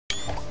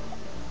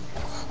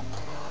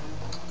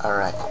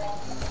Alright.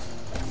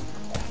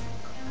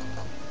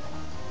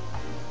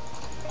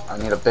 I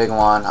need a big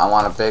one. I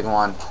want a big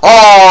one.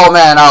 Oh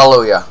man,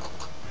 hallelujah.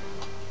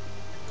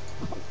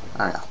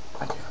 There we go.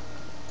 Thank you.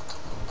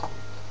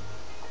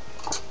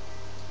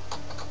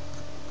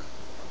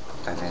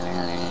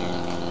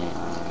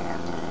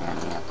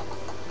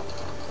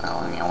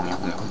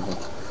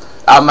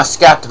 I'm a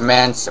scat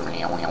man.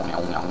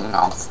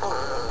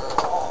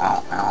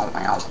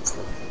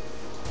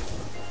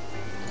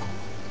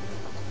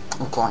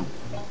 I'm going.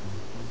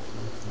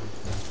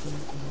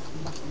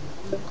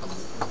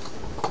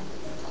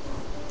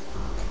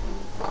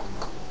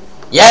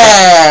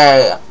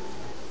 Yeah!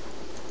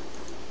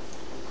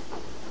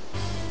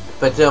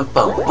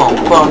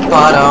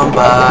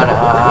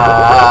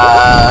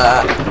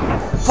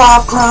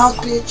 Pop crown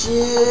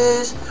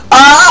bitches!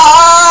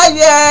 Ah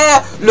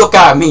yeah! Look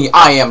at me,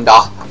 I am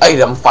the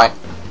item fight.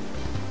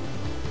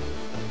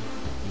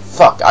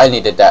 Fuck, I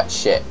needed that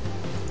shit.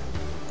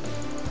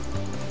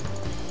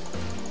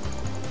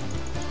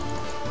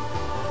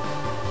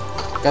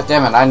 God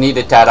damn it, I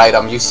needed that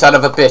item. You son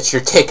of a bitch,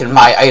 you're taking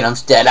my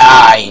items that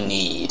I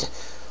need.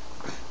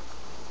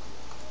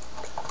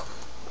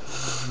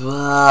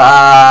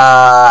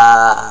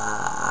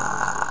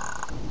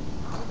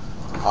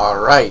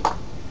 Alright.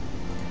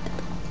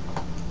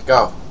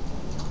 Go.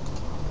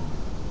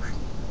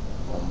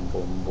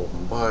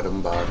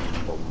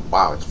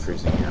 Wow, it's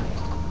freezing here.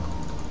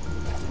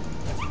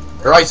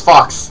 Your ice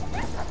fox!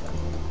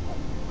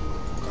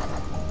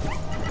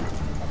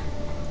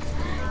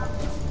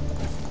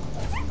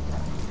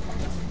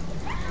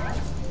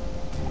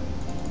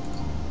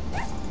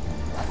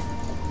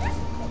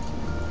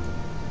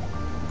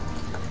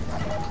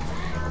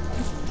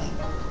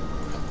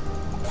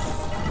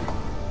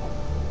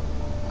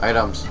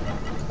 Items.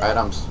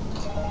 Items.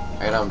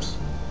 Items.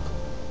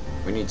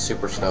 We need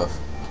super stuff.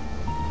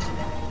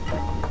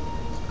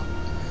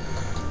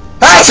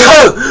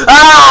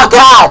 Oh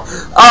god!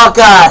 Oh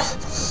god!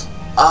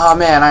 Oh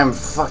man, I'm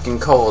fucking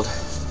cold.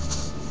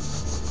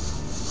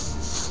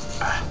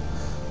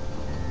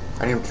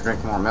 I need to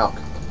drink more milk.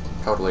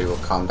 Totally will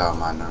calm down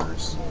my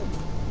nerves.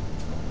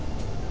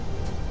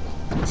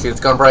 See, it's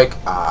gonna break.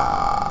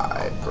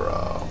 Ah,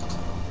 bro.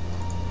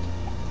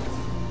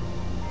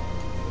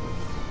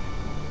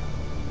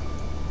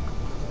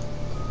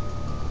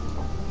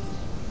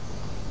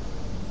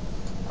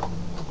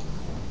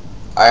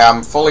 I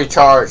am fully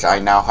charged. I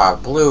now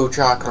have blue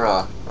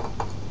chakra.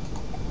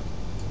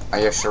 I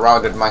have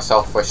surrounded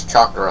myself with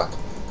chakra.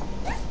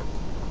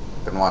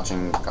 Been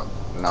watching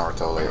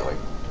Naruto lately.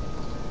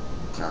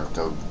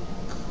 Naruto,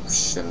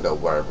 Shindo,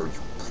 whatever.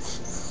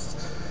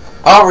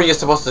 However you're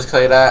supposed to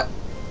say that.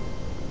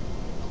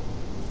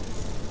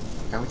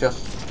 Can we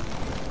just...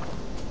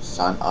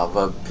 Son of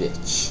a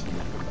bitch.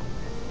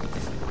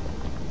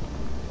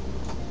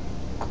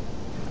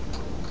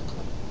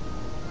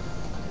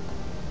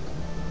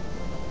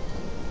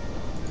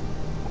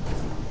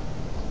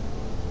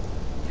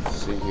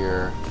 See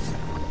here.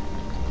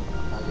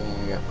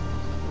 Okay, yeah.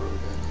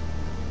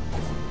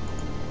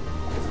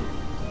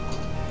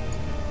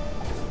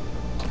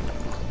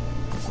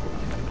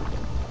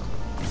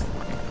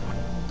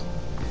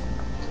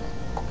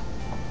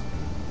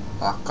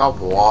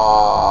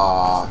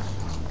 Akawa.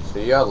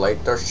 See ya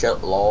later,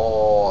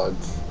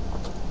 shitlords.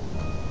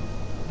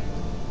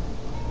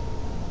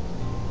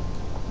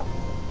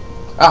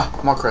 Ah,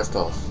 more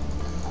crystals.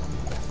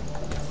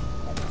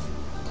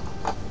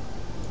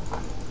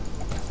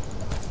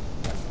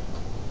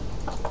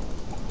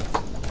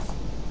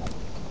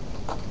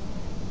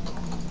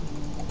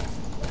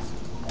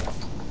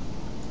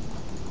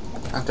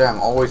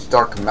 Goddamn, always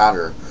dark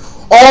matter.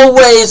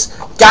 Always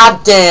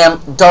goddamn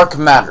dark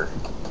matter.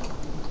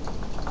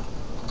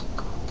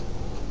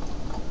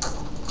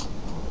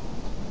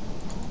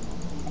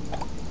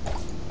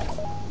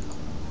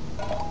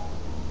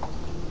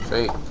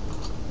 See?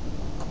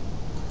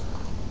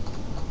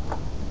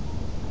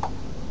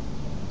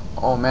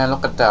 Oh man,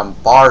 look at them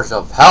bars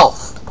of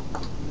health.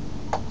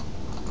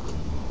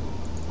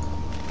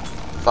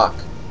 Fuck.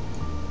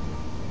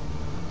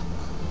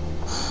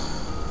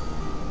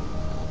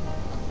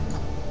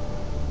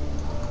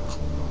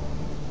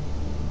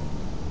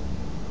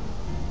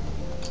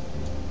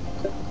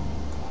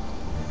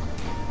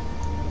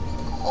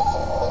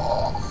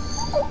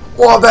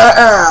 Whoa,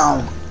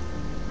 bam!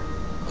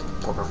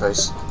 Poker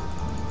face.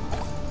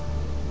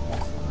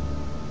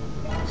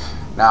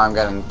 Now I'm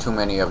getting too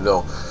many of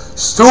those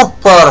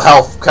super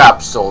health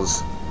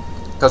capsules.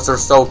 Because they're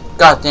so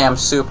goddamn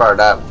super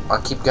that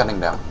I keep getting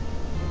them.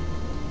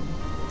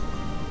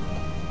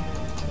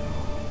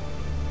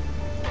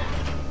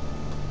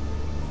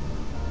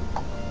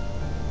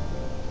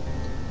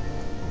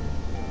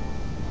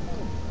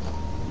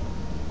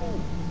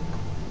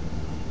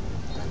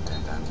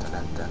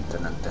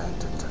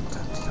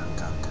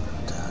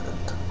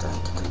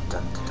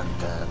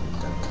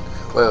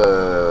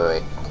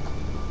 Wait.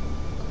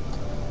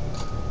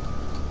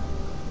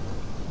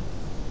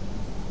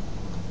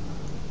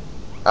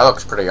 That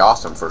looks pretty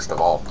awesome, first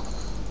of all.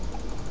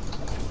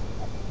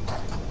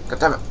 God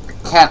damn it.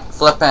 can't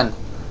flip in.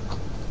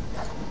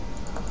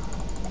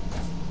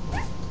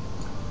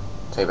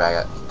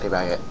 Teabag it.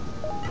 Teabag it.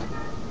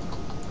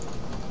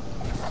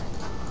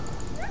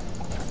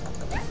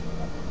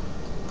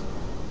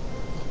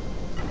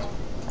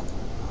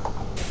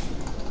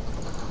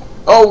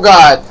 Oh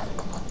god!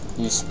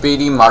 You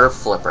speedy mother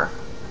flipper.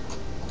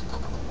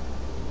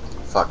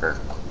 Fucker.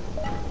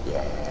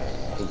 Yeah,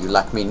 you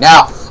like me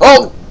now.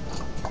 Oh!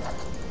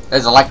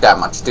 Doesn't like that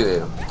much, do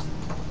you?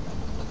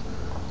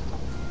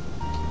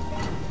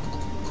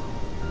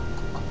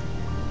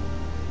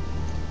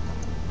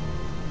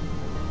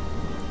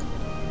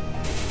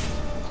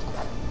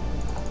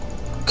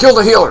 Kill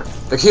the healer!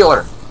 The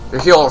healer! The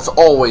healer's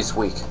always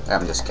weak.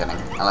 I'm just kidding.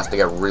 Unless they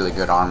get really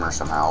good armor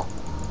somehow.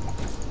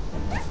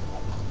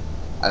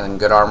 And then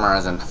good armor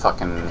as in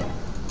fucking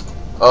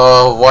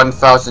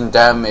 1000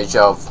 damage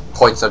of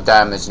points of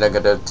damage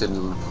negative to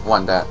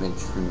 1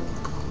 damage.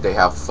 They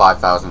have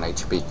 5000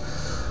 HP.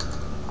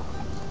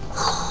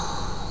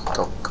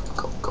 Go, go,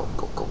 go, go,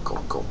 go, go,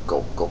 go,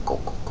 go, go, go, go,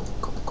 go.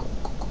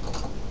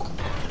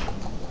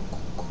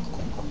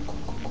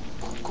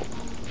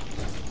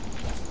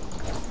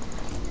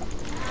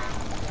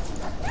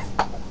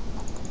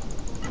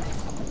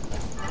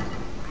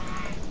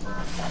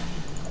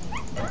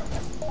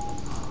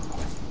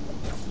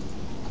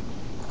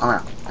 Come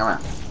here, come here.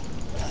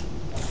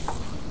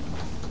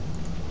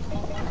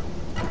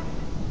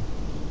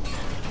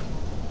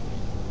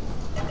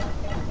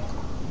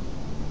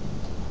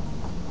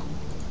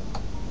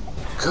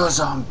 Cause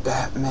I'm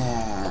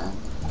Batman.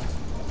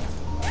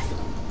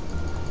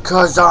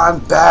 Cause I'm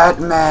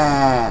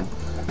Batman.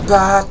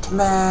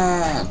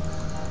 Batman.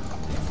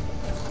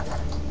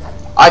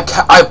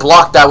 I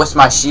blocked that with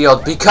my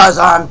shield because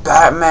I'm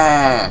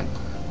Batman.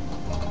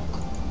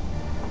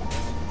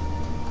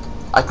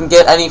 I can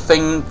get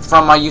anything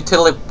from my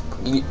utility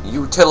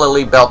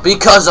belt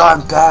because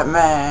I'm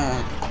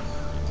Batman.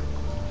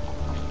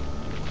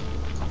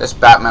 That's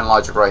Batman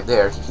logic right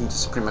there. He can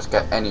just pretty much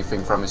get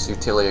anything from his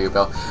utility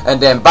belt.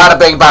 And then bada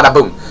bing bada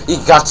boom. He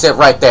got it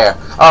right there.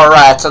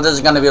 Alright, so this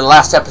is going to be the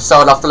last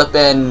episode of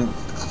flipping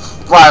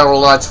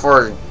Viral Lunch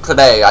for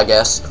today, I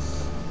guess.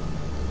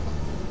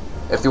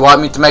 If you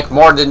want me to make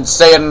more, then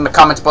say it in the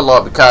comments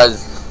below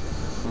because...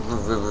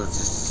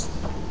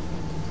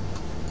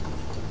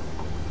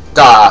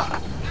 Duh.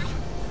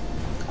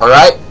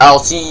 Alright, I'll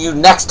see you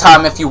next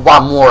time if you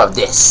want more of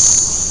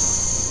this.